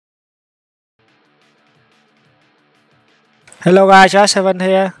Hello guys, Just7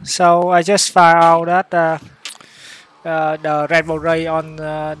 here. So I just found out that the rainbow ray on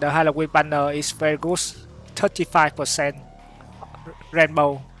the Halloween banner is very good, 35%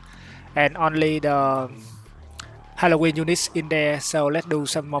 rainbow, and only the Halloween units in there. So let's do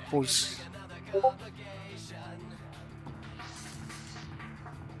some more pulls.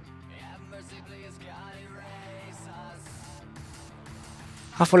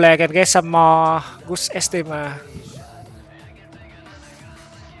 Hopefully I can get some more good estimate.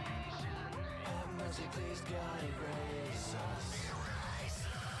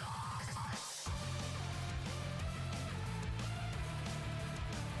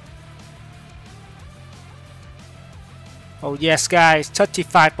 Oh yes guys,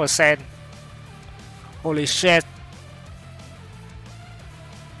 35%. Holy shit.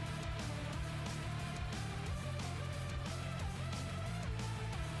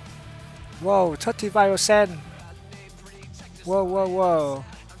 Whoa, 35%. Whoa, whoa, whoa.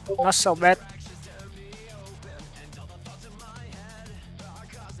 Not so bad.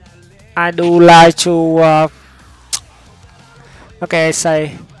 I do like to okay,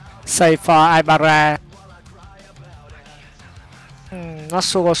 say for Ibarra. Not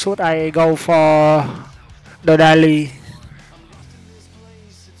sure should I go for the daily.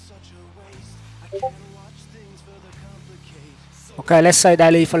 Okay, let's say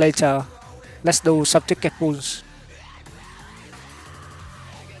daily for later. Let's do some ticket pools.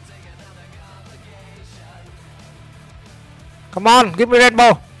 Come on, give me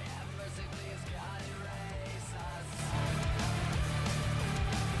rainbow.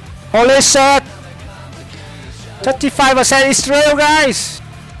 Holy shit! 35% is real, guys.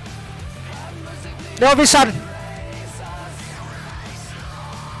 No vision.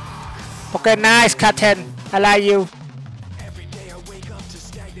 Okay, nice, Captain. I like you.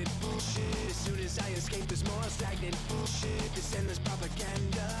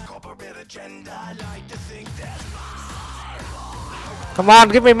 Come on,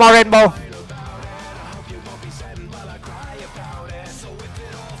 give me more rainbow.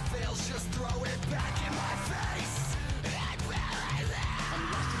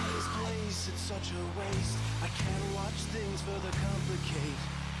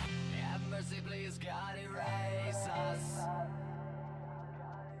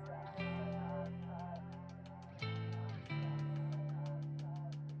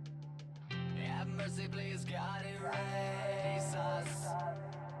 Mercy, please, God, erase us.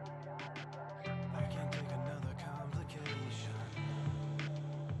 I can't take another complication.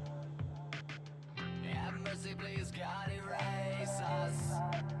 Have mercy, please, God, erase us.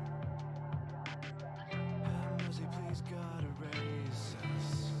 Have mercy, please, God, erase us.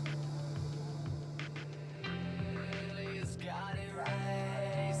 Please, God,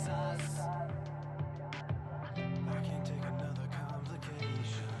 erase us. I can't take another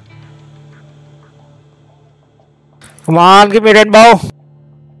complication. Come on, give me rainbow.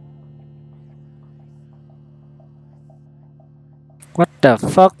 What the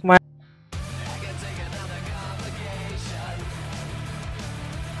fuck, man?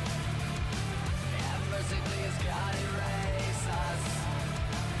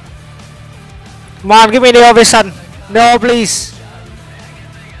 Come on, give me the vision. No, please.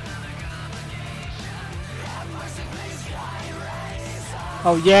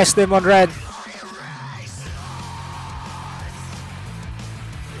 Oh yes, Demon Red.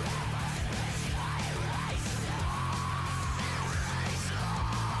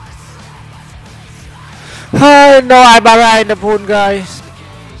 Oh, no Ibarra in the pool, guys.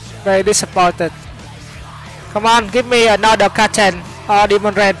 Very disappointed. Come on, give me another Captain or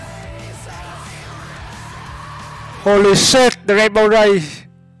Demon Red. Holy shit, the Rainbow Ray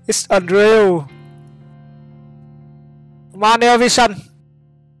is unreal. Come on, Neo Vision.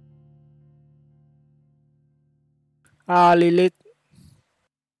 Lilith.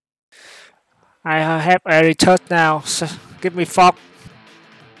 I have a return now. So give me fog.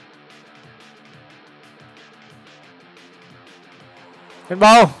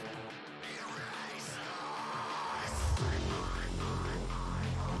 Rainbow.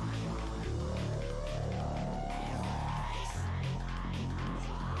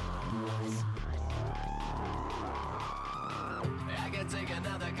 I can take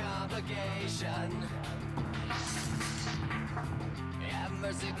another complication. Have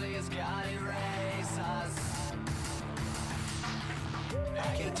mercy, please, God, erase us.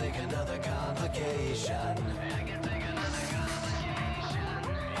 I can take another complication. I can take another complication.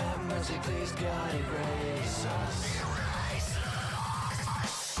 Have mercy, please, God, erase us.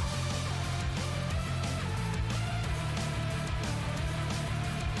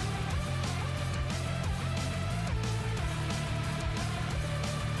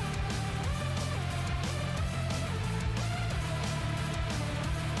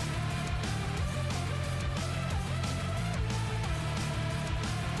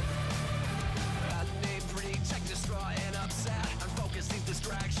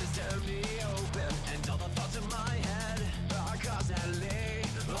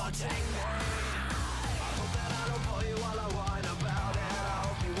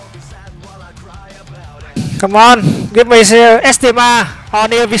 Come on, give me estima or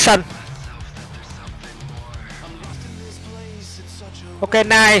near vision. Okay,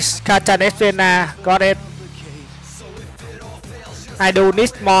 nice. Catch an estima. Got it. I do need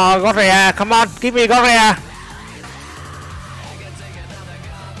more Gorea. Come on, give me Gorea.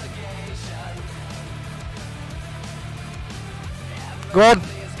 Good.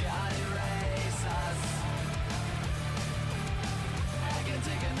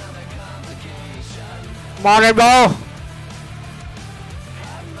 More rainbow.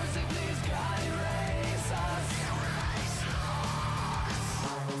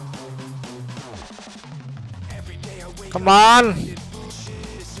 Come on.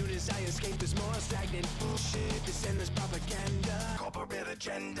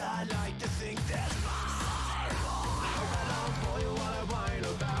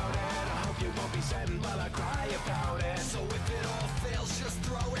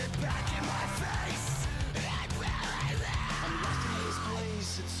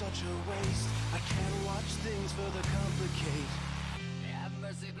 Such a waste. I can't watch things further complicate. Have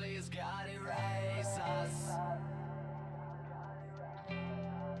mercy, please, God, erase us.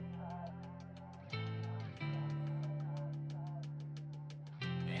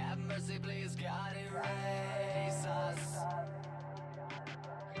 Have mercy, please, God, erase us.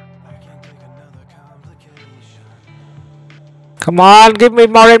 I can't take another complication. Come on, give me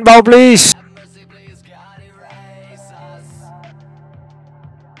more rainbow, please. Have mercy, please, God, erase us.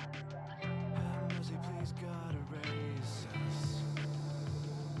 Have mercy, please, God, erase us.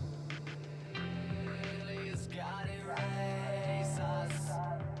 Please, God, erase us.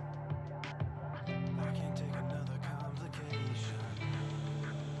 I can't take another complication.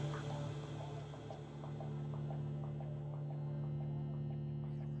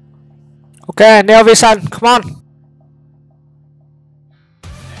 Okay, near vision. Come on.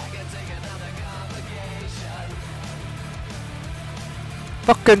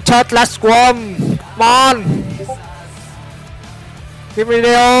 Fucking shot, last one. Come on. Give me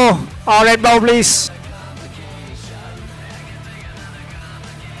Leo or rainbow, please.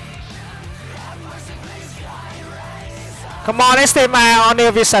 Come on, estima on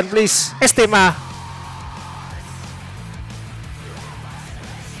near vision, please. Estima.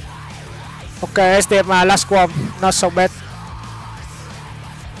 Okay, estima, last one. Not so bad.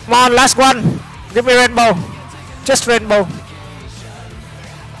 Come on, last one. Give me rainbow. Just rainbow.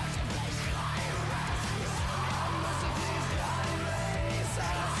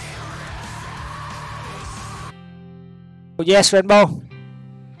 Yes, rainbow.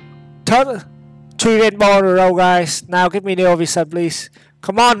 Third, 3 rainbow in a row, guys. Now give me Neo Vision, please.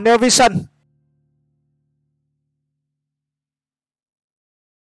 Come on, Neo Vision.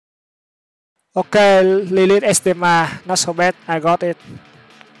 Okay, Lilith Estima. Not so bad. I got it.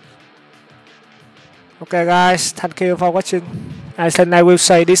 Okay, guys. Thank you for watching. I think I will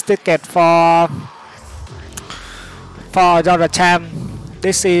say this ticket for the champ.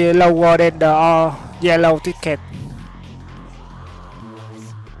 This is lower than the yellow ticket.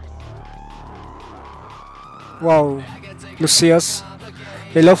 Wow, Lucius,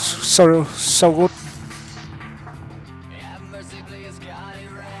 he looks so good.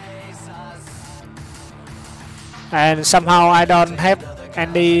 And somehow I don't have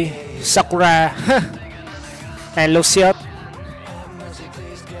any Sakura and Lucius.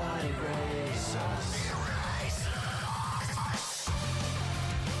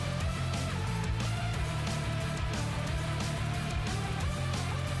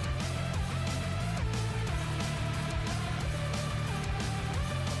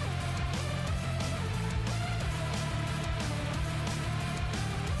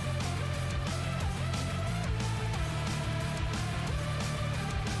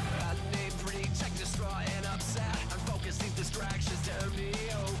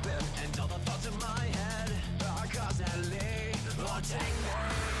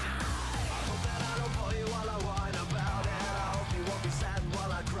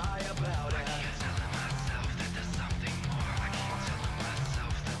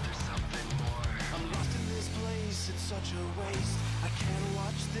 Such a waste. I can't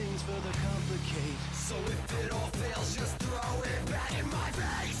watch things further complicate. So if it all fails, just throw it back in my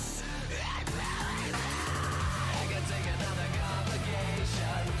face. I can take another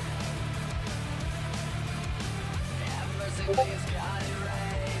complication. Have mercy, please, God,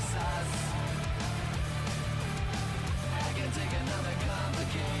 erase us. I can take another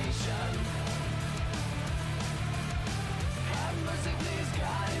complication. Have mercy, please,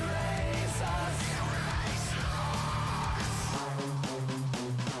 God, erase us.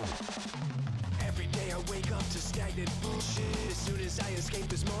 Wake up to stagnant bullshit. As soon as I escape,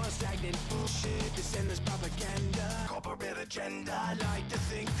 there's more stagnant bullshit. This endless propaganda. agenda. I like to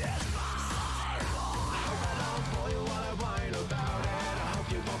think there's more. I got no point while I whine about it. I hope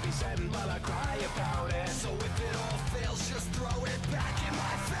you won't be saddened while I cry about it. So if it all fails, just throw it back in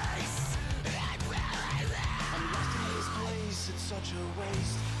my face. I'm lost in this place, it's such a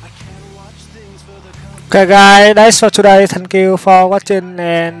waste. I can't watch things for the Okay guys, that's for today. Thank you for watching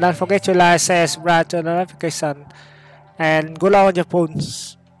and don't forget to like, share, subscribe, turn on notification and good luck on your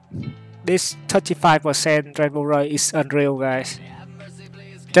phones. This 35% rainbow rate is unreal guys.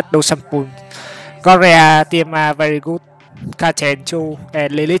 Just do some pool. Korea TMA very good. Kachen Chu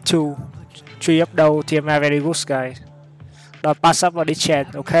and Lilith Chu. 3 of those TMA very good guys. Don't pass up on this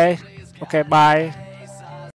chat, okay? Okay, bye.